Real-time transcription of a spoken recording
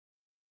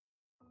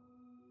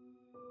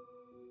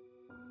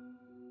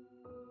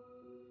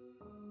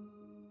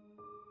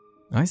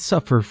I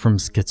suffer from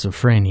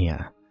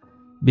schizophrenia.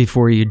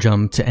 Before you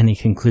jump to any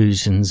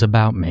conclusions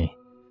about me,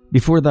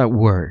 before that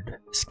word,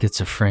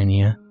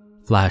 schizophrenia,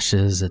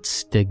 flashes its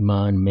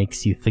stigma and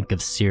makes you think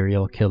of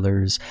serial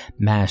killers,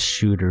 mass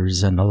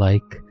shooters, and the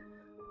like,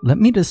 let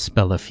me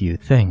dispel a few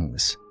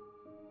things.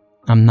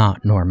 I'm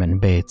not Norman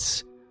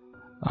Bates.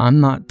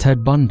 I'm not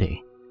Ted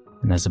Bundy.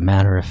 And as a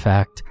matter of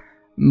fact,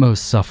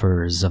 most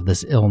sufferers of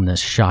this illness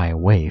shy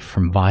away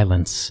from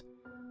violence.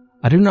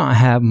 I do not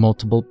have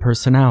multiple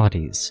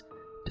personalities.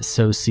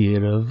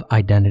 Dissociative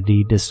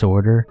identity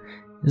disorder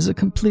is a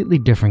completely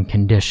different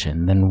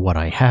condition than what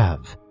I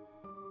have.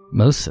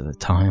 Most of the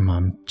time,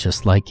 I'm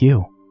just like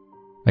you.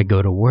 I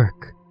go to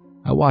work.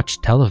 I watch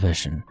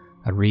television.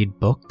 I read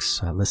books.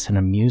 I listen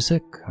to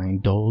music. I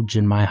indulge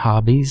in my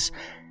hobbies.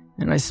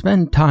 And I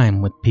spend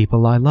time with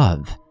people I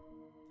love.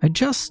 I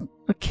just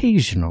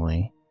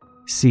occasionally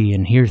see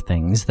and hear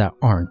things that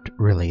aren't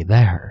really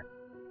there.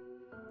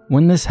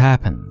 When this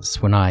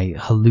happens, when I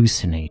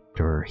hallucinate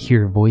or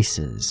hear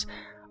voices,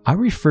 I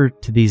refer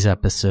to these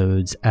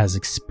episodes as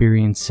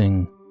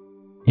experiencing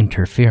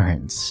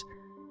interference,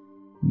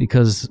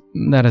 because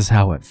that is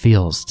how it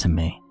feels to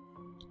me.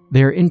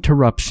 They are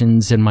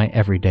interruptions in my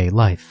everyday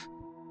life.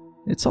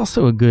 It's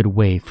also a good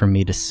way for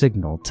me to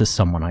signal to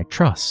someone I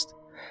trust,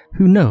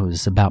 who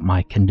knows about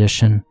my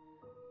condition,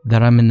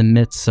 that I'm in the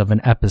midst of an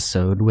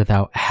episode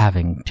without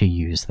having to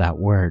use that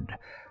word.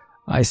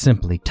 I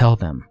simply tell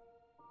them,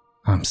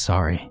 I'm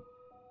sorry,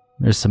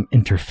 there's some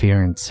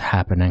interference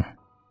happening.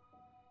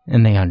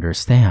 And they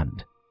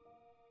understand.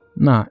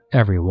 Not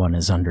everyone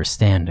is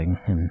understanding,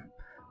 and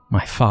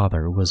my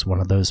father was one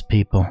of those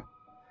people.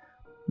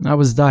 I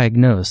was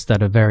diagnosed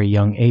at a very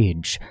young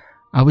age.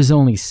 I was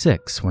only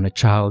 6 when a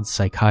child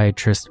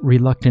psychiatrist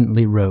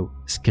reluctantly wrote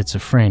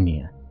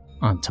schizophrenia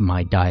onto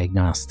my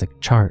diagnostic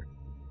chart.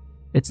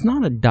 It's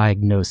not a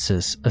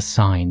diagnosis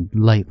assigned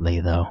lightly,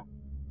 though,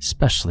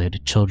 especially to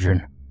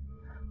children.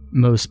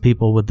 Most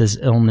people with this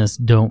illness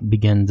don't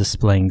begin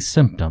displaying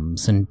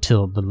symptoms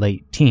until the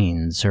late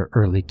teens or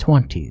early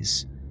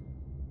 20s.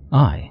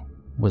 I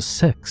was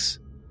 6.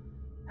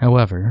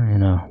 However,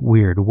 in a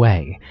weird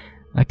way,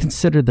 I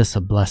consider this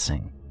a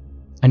blessing.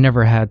 I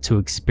never had to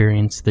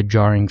experience the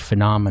jarring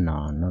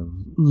phenomenon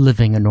of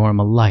living a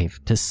normal life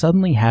to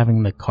suddenly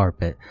having the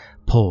carpet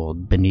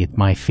pulled beneath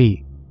my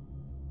feet.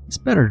 It's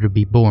better to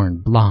be born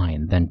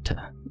blind than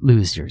to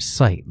lose your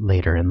sight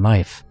later in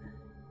life.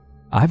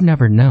 I've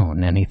never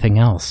known anything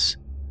else.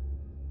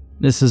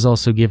 This has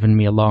also given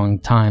me a long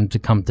time to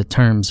come to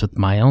terms with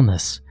my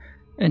illness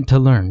and to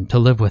learn to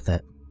live with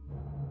it.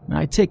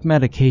 I take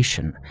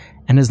medication,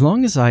 and as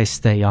long as I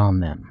stay on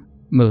them,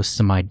 most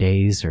of my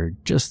days are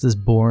just as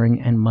boring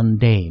and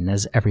mundane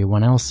as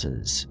everyone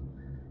else's.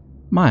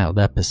 Mild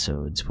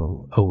episodes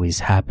will always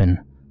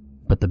happen,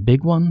 but the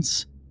big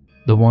ones,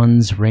 the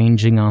ones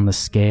ranging on the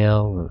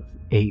scale of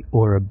 8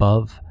 or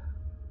above,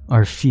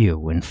 are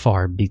few and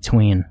far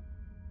between.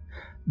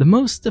 The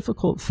most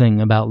difficult thing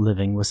about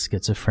living with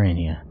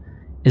schizophrenia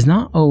is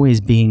not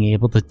always being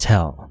able to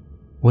tell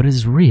what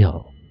is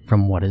real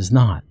from what is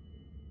not.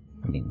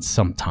 I mean,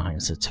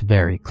 sometimes it's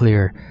very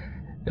clear.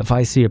 If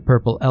I see a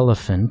purple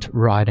elephant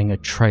riding a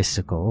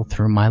tricycle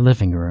through my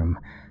living room,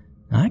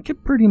 I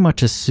could pretty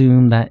much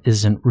assume that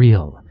isn't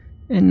real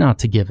and not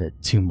to give it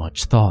too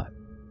much thought.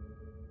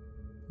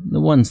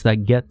 The ones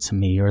that get to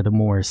me are the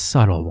more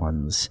subtle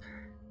ones,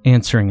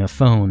 answering a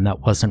phone that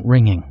wasn't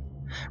ringing,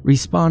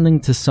 responding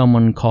to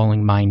someone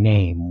calling my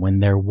name when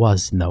there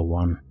was no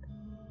one,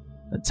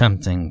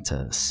 attempting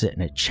to sit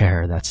in a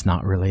chair that's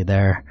not really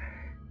there.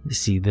 You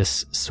see,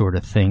 this sort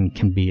of thing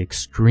can be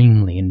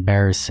extremely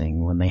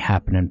embarrassing when they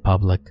happen in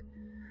public,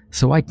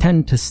 so I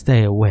tend to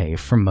stay away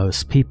from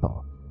most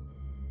people.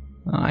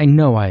 I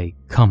know I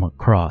come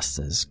across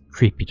as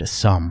creepy to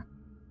some.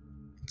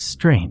 It's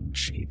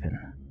strange, even.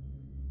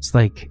 It's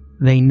like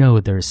they know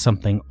there's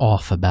something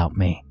off about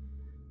me,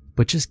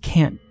 but just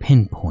can't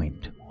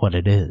pinpoint what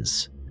it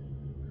is.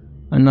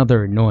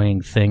 Another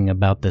annoying thing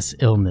about this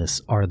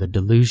illness are the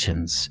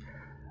delusions.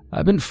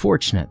 I've been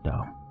fortunate,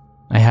 though.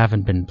 I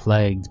haven't been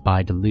plagued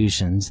by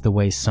delusions the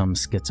way some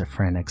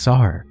schizophrenics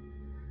are.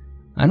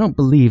 I don't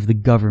believe the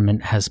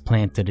government has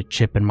planted a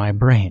chip in my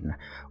brain,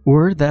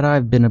 or that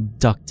I've been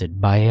abducted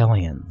by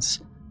aliens.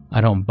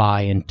 I don't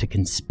buy into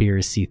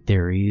conspiracy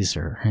theories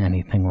or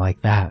anything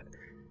like that.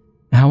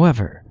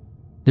 However,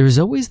 there's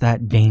always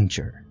that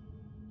danger.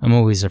 I'm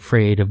always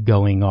afraid of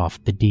going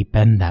off the deep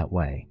end that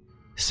way,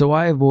 so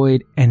I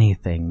avoid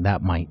anything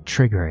that might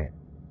trigger it.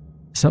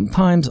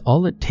 Sometimes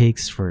all it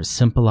takes for a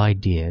simple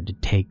idea to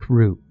take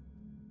root,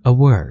 a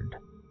word,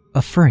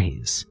 a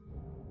phrase.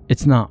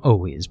 It's not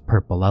always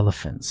purple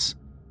elephants.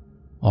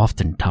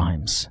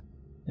 Oftentimes,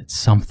 it's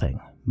something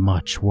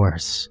much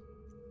worse.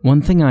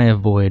 One thing I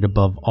avoid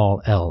above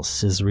all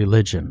else is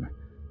religion,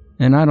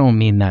 and I don't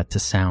mean that to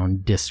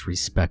sound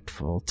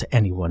disrespectful to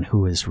anyone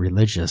who is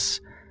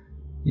religious.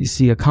 You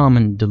see, a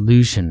common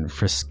delusion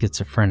for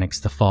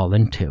schizophrenics to fall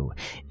into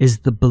is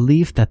the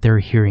belief that they're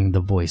hearing the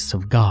voice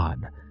of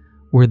God,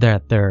 or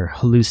that their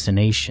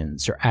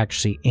hallucinations are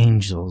actually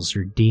angels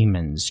or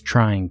demons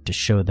trying to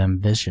show them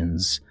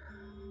visions.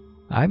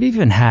 I've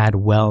even had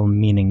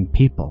well-meaning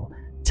people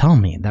tell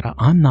me that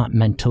I'm not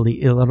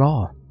mentally ill at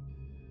all,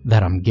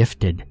 that I'm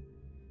gifted.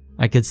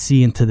 I could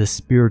see into the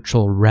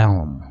spiritual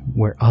realm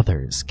where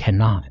others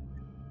cannot.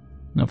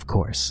 Of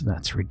course,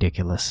 that's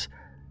ridiculous.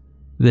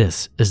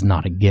 This is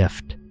not a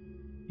gift,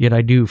 yet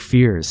I do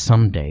fear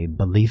someday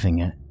believing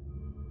it.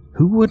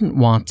 Who wouldn't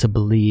want to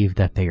believe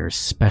that they are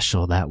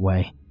special that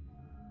way?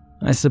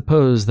 I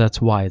suppose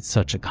that's why it's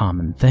such a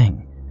common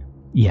thing,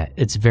 yet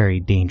it's very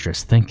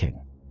dangerous thinking.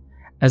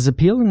 As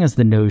appealing as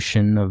the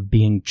notion of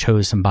being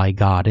chosen by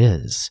God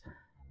is,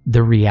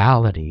 the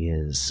reality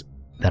is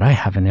that I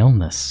have an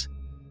illness.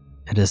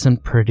 It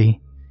isn't pretty,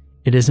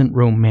 it isn't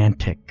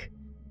romantic,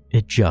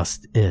 it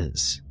just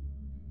is.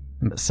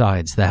 And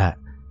besides that,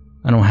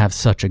 I don't have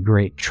such a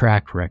great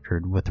track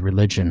record with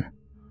religion.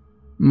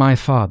 My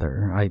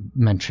father, I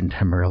mentioned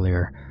him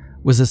earlier,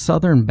 was a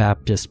Southern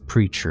Baptist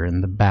preacher in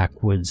the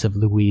backwoods of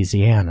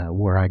Louisiana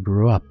where I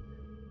grew up.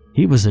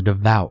 He was a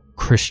devout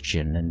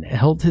Christian and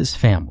held his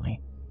family,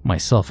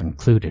 myself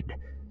included,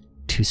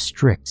 to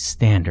strict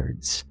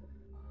standards.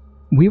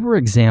 We were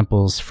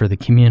examples for the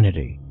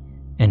community,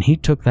 and he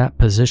took that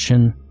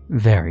position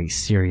very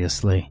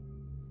seriously.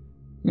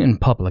 In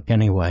public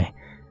anyway.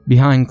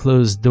 Behind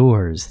closed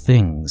doors,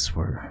 things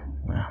were,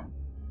 well,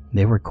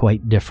 they were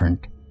quite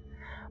different.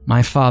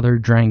 My father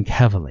drank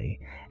heavily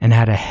and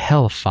had a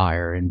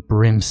hellfire and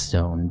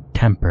brimstone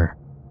temper.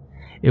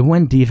 It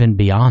went even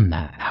beyond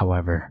that,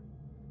 however.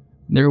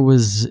 There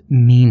was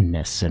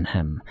meanness in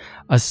him,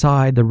 a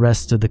side the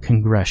rest of the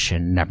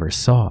Congregation never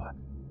saw.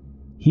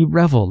 He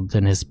reveled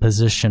in his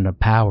position of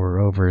power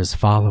over his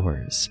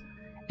followers,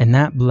 and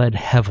that bled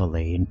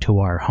heavily into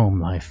our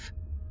home life.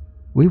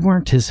 We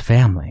weren't his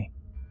family.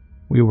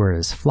 We were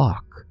his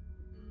flock.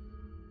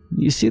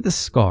 You see the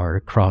scar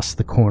across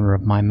the corner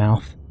of my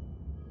mouth?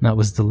 That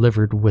was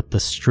delivered with the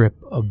strip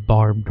of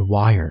barbed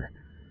wire.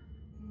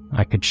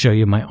 I could show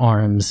you my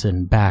arms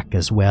and back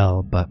as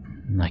well, but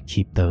I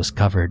keep those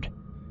covered.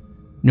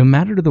 No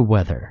matter the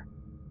weather,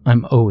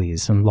 I'm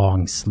always in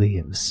long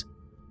sleeves.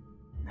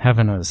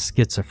 Having a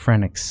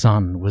schizophrenic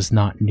son was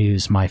not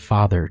news my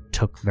father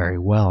took very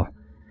well.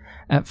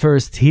 At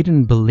first, he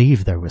didn't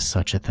believe there was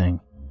such a thing.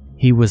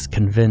 He was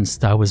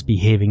convinced I was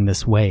behaving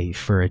this way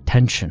for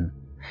attention,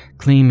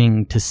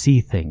 claiming to see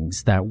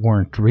things that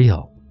weren't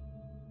real.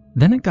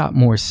 Then it got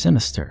more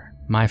sinister.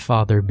 My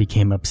father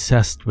became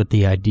obsessed with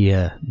the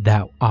idea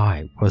that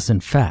I was in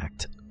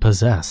fact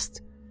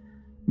possessed.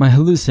 My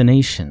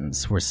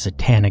hallucinations were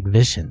satanic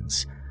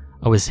visions.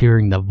 I was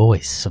hearing the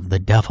voice of the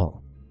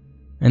devil.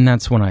 And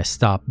that's when I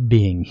stopped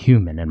being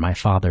human in my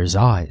father's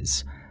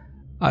eyes.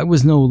 I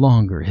was no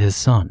longer his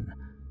son.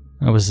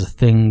 I was a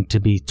thing to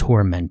be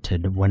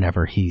tormented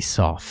whenever he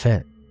saw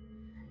fit.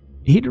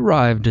 He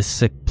derived a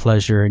sick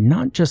pleasure in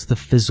not just the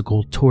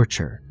physical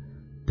torture,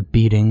 the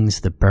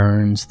beatings, the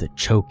burns, the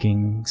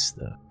chokings,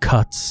 the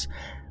cuts,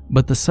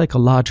 but the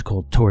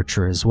psychological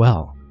torture as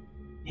well.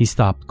 He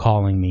stopped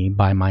calling me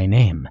by my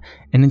name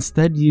and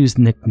instead used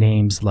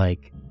nicknames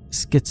like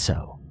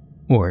Schizo,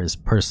 or his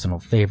personal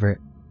favorite,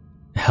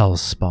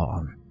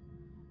 Hellspawn.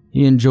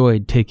 He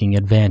enjoyed taking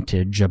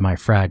advantage of my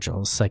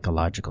fragile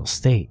psychological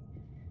state.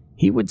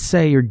 He would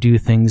say or do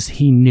things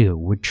he knew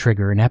would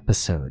trigger an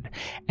episode,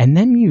 and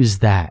then use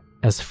that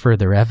as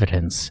further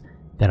evidence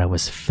that I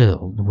was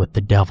filled with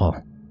the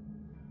devil.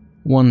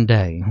 One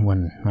day,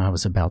 when I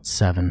was about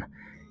 7,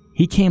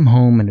 he came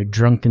home in a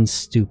drunken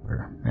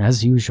stupor,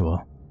 as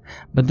usual,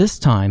 but this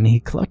time he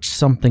clutched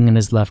something in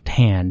his left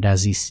hand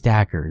as he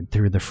staggered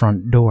through the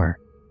front door.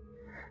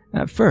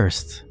 At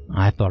first,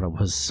 I thought it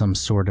was some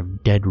sort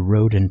of dead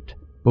rodent,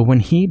 but when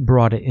he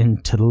brought it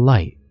into the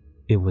light,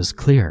 it was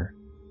clear.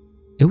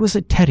 It was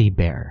a teddy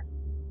bear,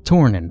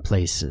 torn in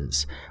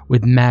places,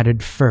 with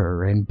matted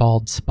fur and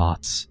bald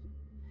spots.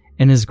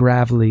 In his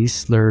gravelly,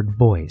 slurred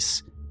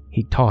voice,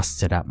 he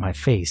tossed it at my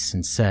face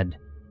and said,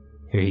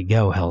 "Here you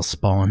go,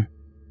 Hellspawn.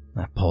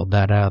 I pulled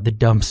that out of the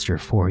dumpster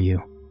for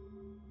you.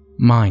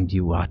 Mind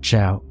you watch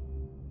out.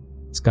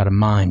 It's got a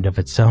mind of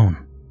its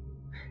own."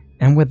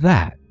 And with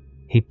that,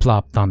 he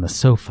plopped on the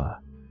sofa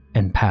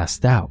and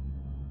passed out.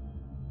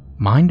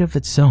 Mind of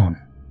its own.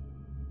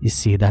 You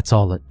see, that's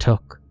all it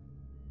took.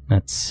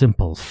 That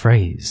simple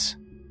phrase.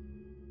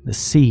 The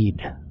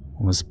seed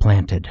was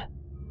planted.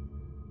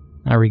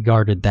 I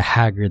regarded the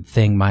haggard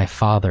thing my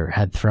father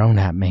had thrown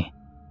at me.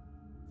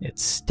 It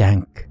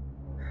stank.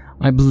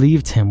 I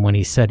believed him when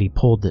he said he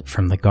pulled it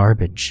from the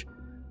garbage.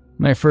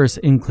 My first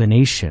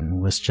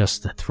inclination was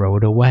just to throw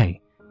it away.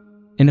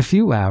 In a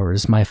few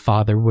hours, my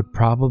father would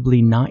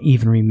probably not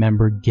even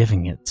remember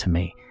giving it to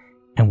me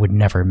and would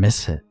never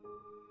miss it.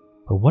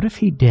 But what if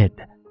he did?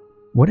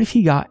 What if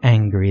he got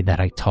angry that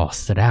I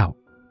tossed it out?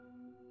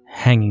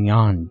 Hanging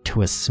on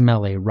to a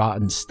smelly,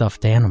 rotten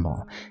stuffed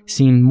animal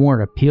seemed more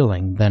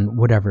appealing than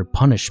whatever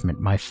punishment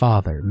my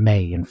father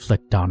may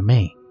inflict on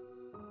me.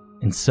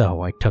 And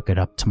so I took it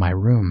up to my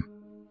room.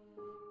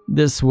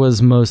 This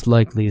was most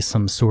likely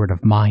some sort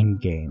of mind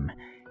game,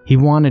 He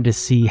wanted to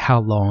see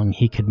how long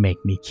he could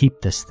make me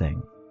keep this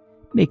thing,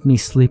 make me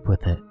sleep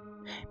with it,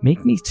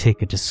 make me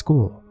take it to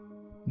school,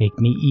 make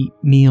me eat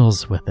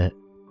meals with it.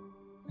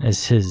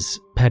 As his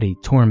petty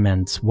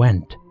torments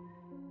went,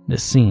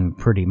 this seemed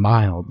pretty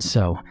mild,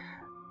 so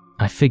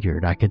I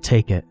figured I could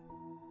take it.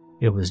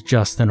 It was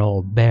just an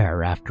old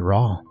bear after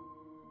all.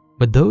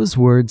 But those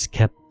words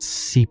kept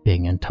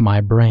seeping into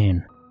my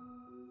brain.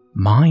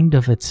 Mind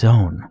of its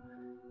own.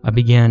 I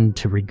began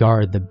to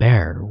regard the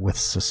bear with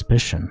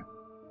suspicion.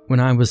 When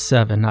I was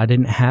 7, I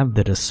didn't have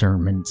the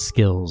discernment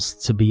skills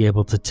to be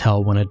able to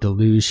tell when a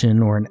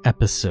delusion or an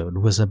episode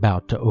was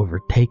about to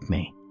overtake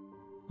me.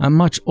 I'm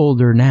much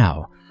older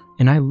now,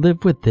 and I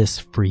lived with this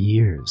for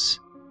years.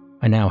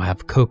 I now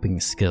have coping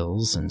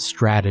skills and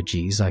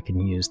strategies I can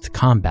use to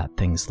combat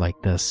things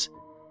like this.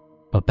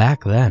 But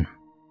back then,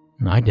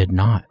 I did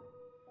not.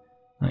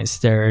 I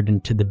stared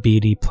into the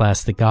beady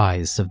plastic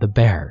eyes of the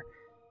bear,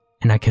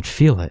 and I could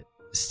feel it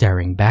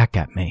staring back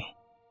at me.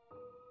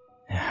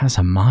 It has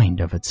a mind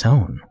of its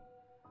own.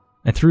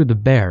 I threw the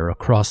bear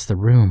across the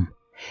room.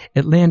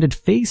 It landed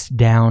face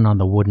down on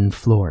the wooden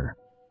floor,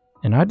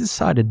 and I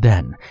decided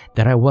then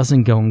that I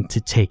wasn't going to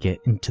take it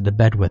into the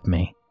bed with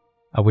me.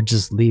 I would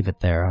just leave it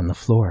there on the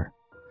floor.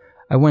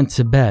 I went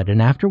to bed,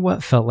 and after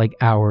what felt like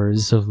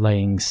hours of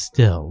laying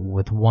still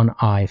with one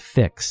eye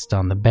fixed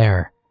on the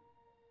bear,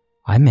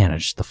 I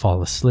managed to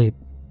fall asleep.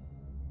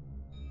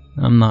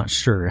 I'm not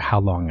sure how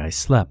long I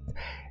slept.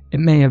 It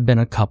may have been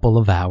a couple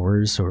of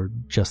hours or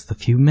just a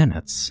few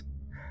minutes,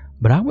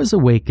 but I was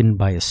awakened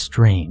by a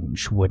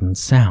strange wooden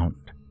sound.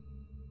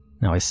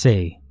 Now I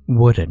say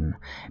wooden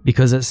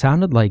because it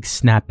sounded like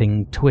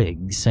snapping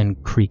twigs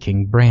and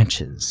creaking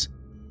branches.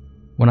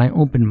 When I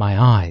opened my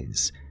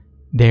eyes,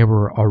 they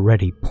were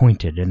already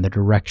pointed in the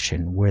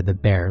direction where the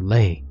bear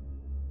lay,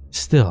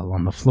 still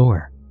on the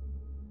floor.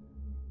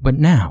 But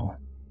now,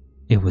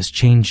 it was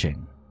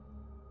changing.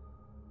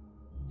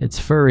 Its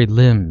furry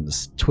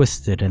limbs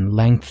twisted and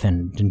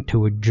lengthened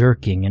into a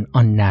jerking and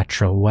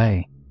unnatural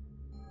way.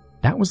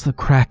 That was the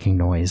cracking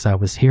noise I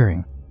was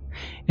hearing.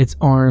 Its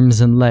arms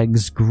and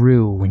legs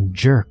grew and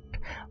jerked,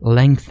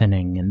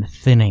 lengthening and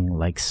thinning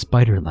like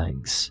spider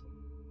legs.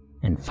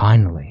 And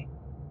finally,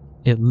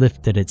 it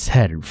lifted its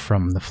head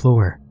from the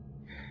floor.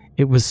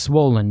 It was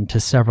swollen to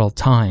several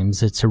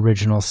times its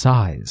original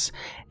size,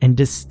 and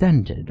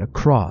distended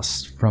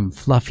across from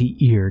fluffy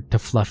ear to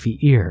fluffy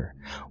ear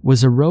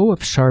was a row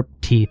of sharp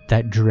teeth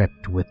that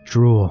dripped with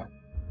drool.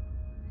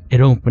 It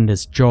opened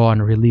its jaw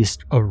and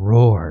released a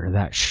roar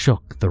that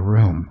shook the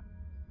room.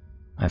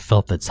 I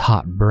felt its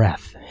hot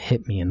breath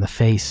hit me in the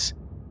face,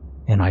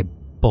 and I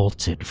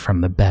bolted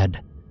from the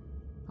bed.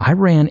 I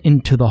ran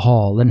into the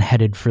hall and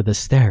headed for the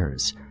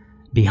stairs.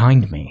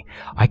 Behind me,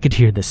 I could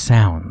hear the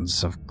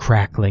sounds of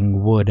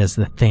crackling wood as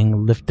the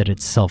thing lifted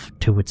itself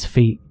to its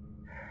feet.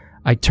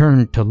 I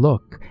turned to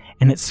look,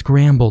 and it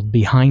scrambled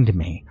behind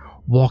me,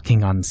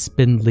 walking on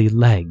spindly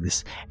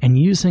legs and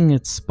using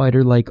its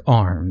spider-like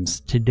arms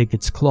to dig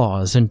its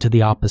claws into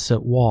the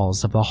opposite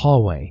walls of the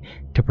hallway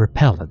to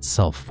propel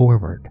itself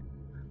forward.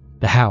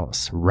 The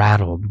house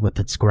rattled with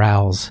its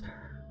growls.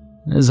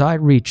 As I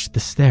reached the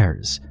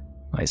stairs,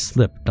 I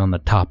slipped on the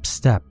top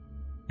step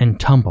and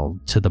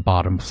tumbled to the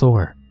bottom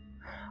floor.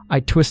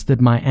 I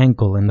twisted my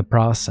ankle in the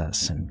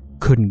process and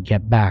couldn't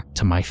get back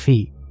to my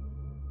feet.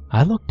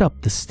 I looked up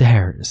the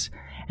stairs,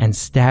 and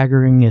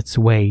staggering its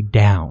way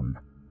down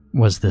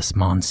was this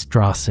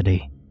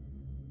monstrosity.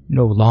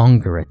 No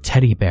longer a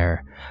teddy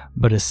bear,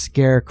 but a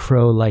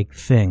scarecrow-like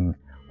thing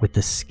with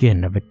the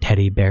skin of a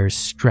teddy bear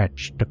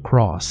stretched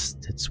across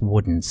its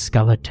wooden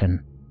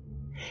skeleton.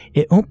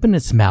 It opened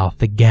its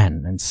mouth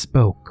again and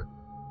spoke.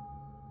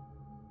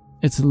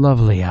 "It's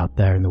lovely out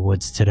there in the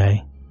woods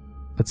today,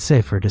 but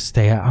safer to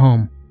stay at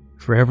home,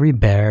 for every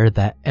bear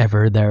that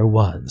ever there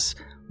was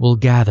will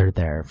gather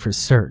there for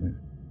certain,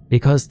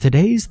 because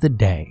today's the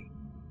day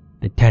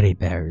the teddy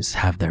bears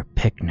have their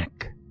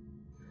picnic."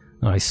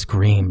 I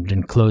screamed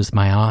and closed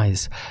my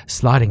eyes,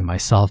 sliding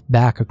myself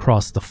back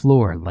across the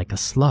floor like a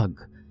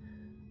slug.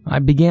 I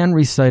began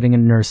reciting a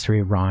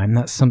nursery rhyme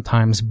that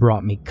sometimes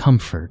brought me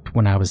comfort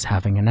when I was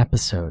having an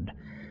episode.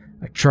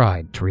 I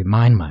tried to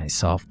remind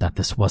myself that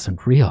this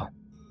wasn't real.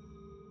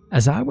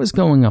 As I was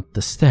going up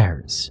the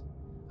stairs,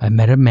 I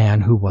met a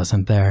man who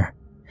wasn't there.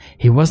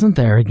 He wasn't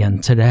there again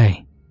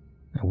today.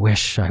 I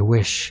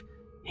wish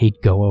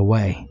he'd go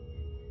away.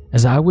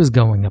 As I was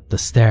going up the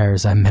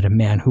stairs, I met a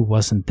man who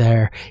wasn't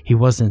there. He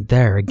wasn't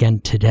there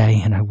again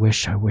today, and I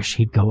wish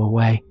he'd go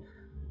away.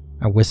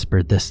 I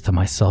whispered this to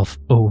myself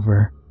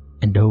over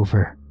and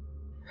over.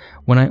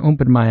 When I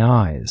opened my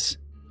eyes,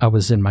 I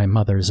was in my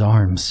mother's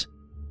arms.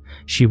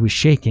 She was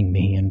shaking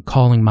me and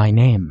calling my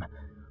name.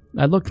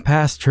 I looked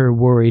past her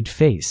worried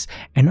face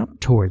and up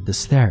toward the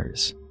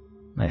stairs.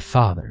 My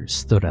father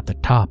stood at the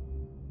top,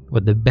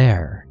 with the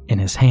bear in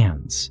his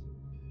hands.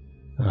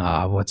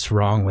 What's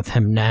wrong with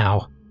him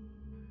now?"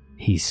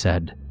 he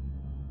said.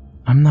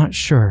 "I'm not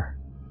sure,"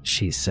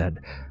 she said.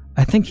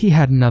 "I think he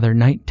had another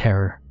night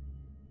terror."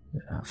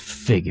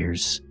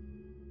 "Figures."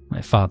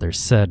 my father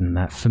said in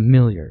that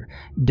familiar,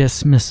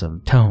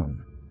 dismissive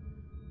tone.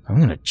 "I'm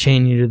gonna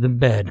chain you to the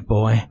bed,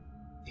 boy,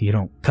 if you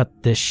don't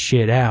cut this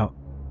shit out."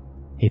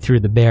 He threw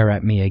the bear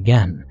at me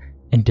again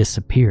and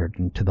disappeared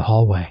into the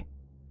hallway.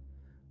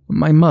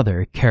 My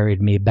mother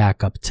carried me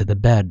back up to the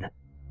bed.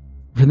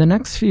 For the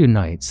next few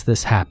nights,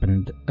 this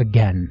happened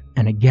again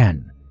and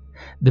again.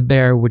 The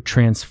bear would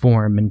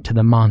transform into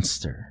the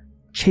monster,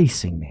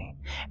 chasing me,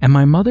 and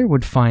my mother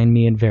would find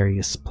me in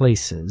various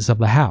places of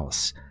the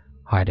house,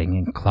 hiding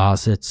in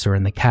closets or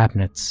in the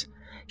cabinets,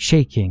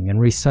 shaking and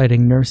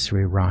reciting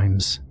nursery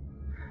rhymes.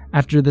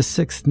 After the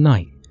 6th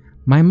night,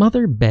 my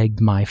mother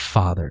begged my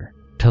father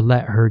to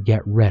let her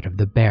get rid of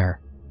the bear.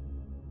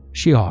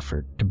 She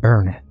offered to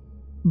burn it,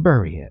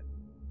 bury it,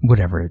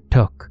 whatever it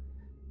took.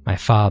 My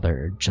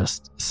father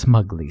just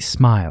smugly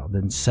smiled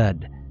and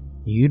said,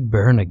 "You'd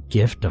burn a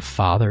gift a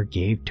father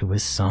gave to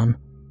his son?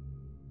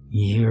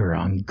 You're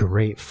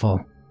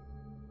ungrateful."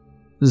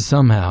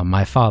 Somehow,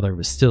 my father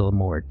was still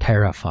more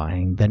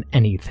terrifying than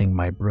anything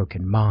my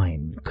broken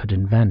mind could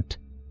invent.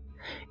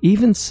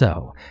 Even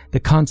so, the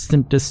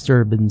constant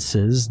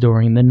disturbances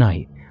during the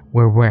night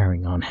were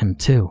wearing on him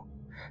too,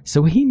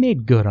 so he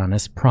made good on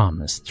his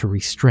promise to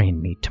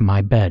restrain me to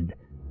my bed.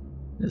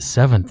 The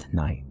 7th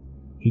night,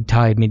 he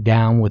tied me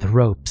down with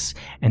ropes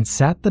and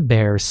sat the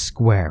bear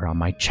square on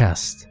my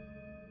chest.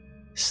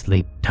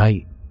 "Sleep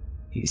tight,"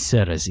 he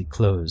said as he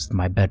closed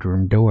my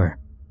bedroom door.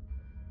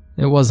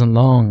 It wasn't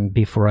long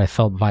before I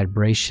felt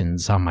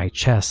vibrations on my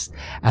chest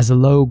as a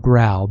low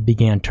growl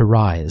began to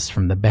rise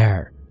from the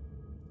bear.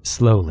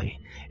 Slowly,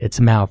 its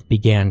mouth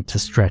began to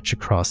stretch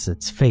across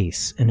its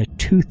face in a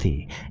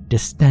toothy,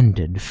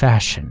 distended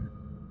fashion.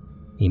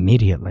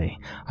 Immediately,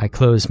 I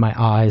closed my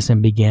eyes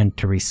and began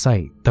to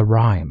recite the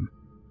rhyme.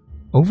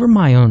 Over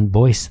my own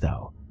voice,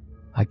 though,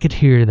 I could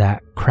hear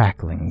that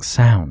crackling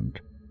sound.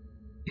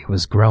 It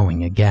was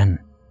growing again,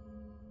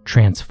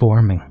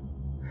 transforming.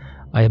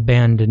 I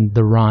abandoned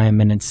the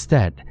rhyme and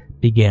instead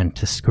began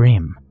to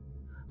scream.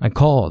 I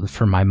called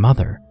for my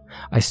mother.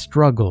 I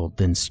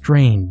struggled and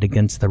strained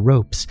against the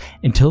ropes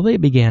until they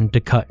began to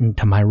cut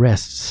into my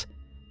wrists,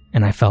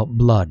 and I felt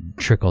blood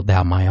trickle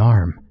down my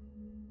arm.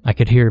 I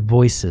could hear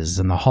voices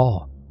in the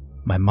hall,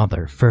 my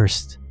mother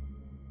first.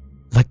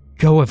 "Let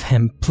go of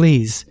him,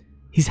 please.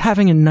 He's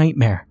having a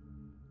nightmare."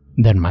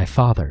 Then my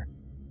father.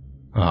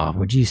 "Oh,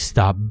 would you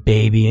stop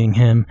babying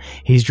him?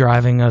 He's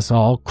driving us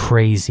all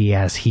crazy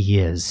as he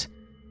is."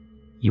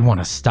 "You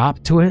want to stop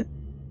to it?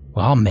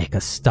 Well, I'll make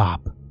a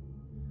stop."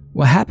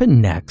 What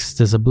happened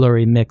next is a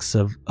blurry mix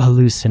of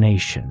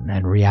hallucination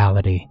and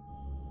reality.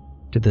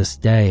 To this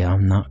day,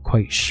 I'm not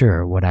quite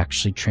sure what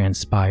actually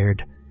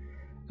transpired.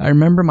 I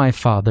remember my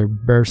father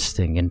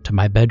bursting into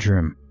my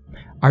bedroom.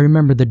 I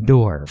remember the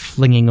door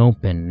flinging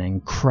open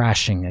and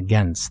crashing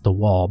against the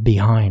wall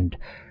behind.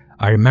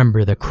 I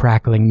remember the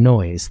crackling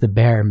noise the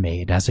bear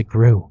made as it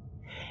grew.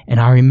 And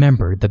I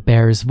remember the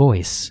bear's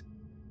voice.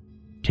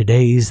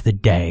 "Today's the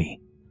day.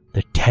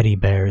 The teddy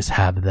bears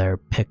have their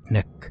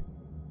picnic."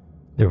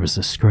 There was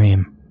a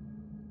scream,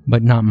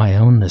 but not my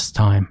own this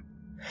time.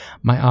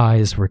 My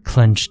eyes were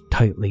clenched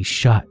tightly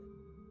shut,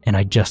 and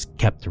I just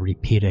kept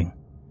repeating.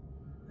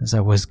 As I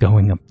was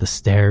going up the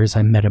stairs,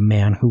 I met a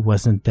man who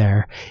wasn't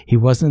there. He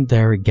wasn't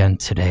there again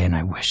today, and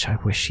I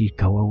wish he'd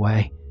go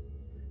away.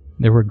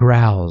 There were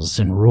growls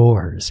and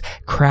roars,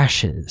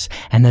 crashes,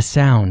 and the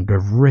sound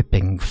of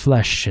ripping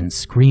flesh and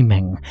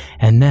screaming,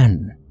 and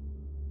then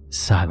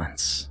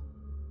silence.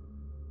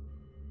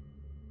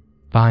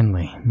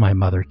 Finally, my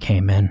mother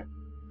came in.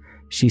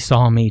 She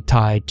saw me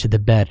tied to the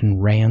bed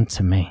and ran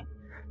to me,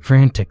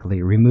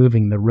 frantically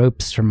removing the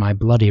ropes from my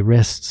bloody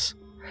wrists.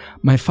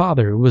 My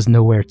father was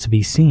nowhere to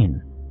be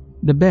seen.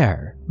 The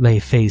bear lay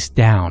face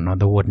down on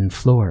the wooden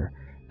floor,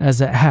 as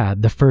it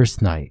had the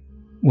first night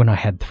when I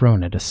had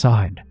thrown it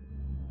aside.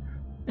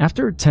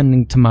 After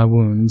attending to my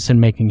wounds and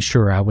making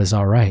sure I was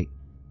all right,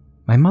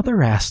 my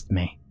mother asked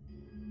me,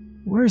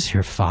 "Where's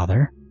your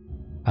father?"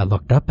 I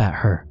looked up at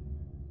her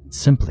and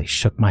simply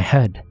shook my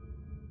head.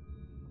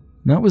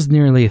 That was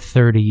nearly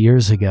 30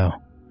 years ago.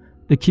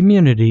 The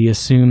community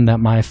assumed that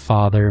my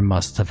father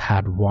must have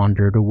had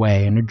wandered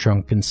away in a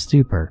drunken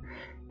stupor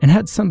and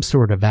had some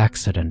sort of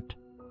accident.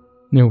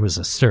 There was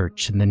a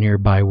search in the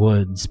nearby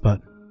woods,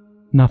 but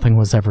nothing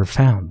was ever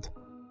found.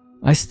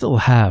 I still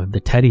have the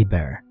teddy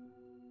bear.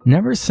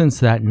 Never since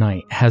that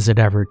night has it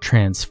ever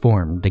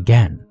transformed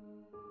again.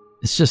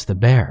 It's just a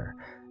bear,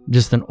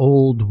 just an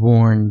old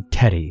worn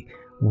teddy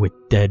with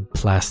dead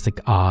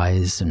plastic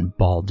eyes and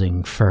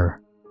balding fur.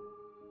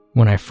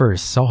 When I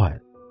first saw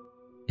it,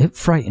 it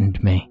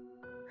frightened me.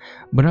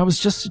 But I was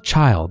just a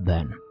child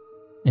then,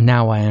 and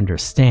now I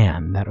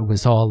understand that it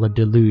was all a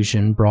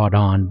delusion brought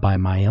on by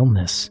my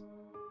illness.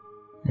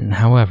 And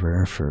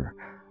however, for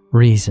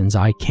reasons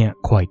I can't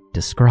quite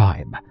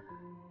describe,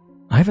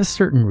 I have a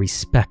certain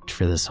respect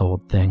for this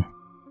old thing.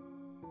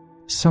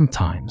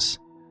 Sometimes,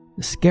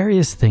 the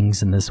scariest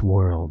things in this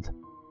world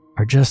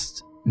are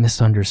just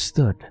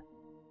misunderstood.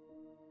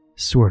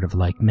 Sort of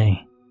like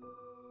me.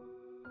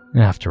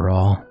 After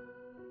all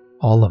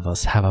of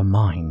us have a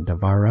mind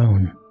of our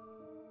own.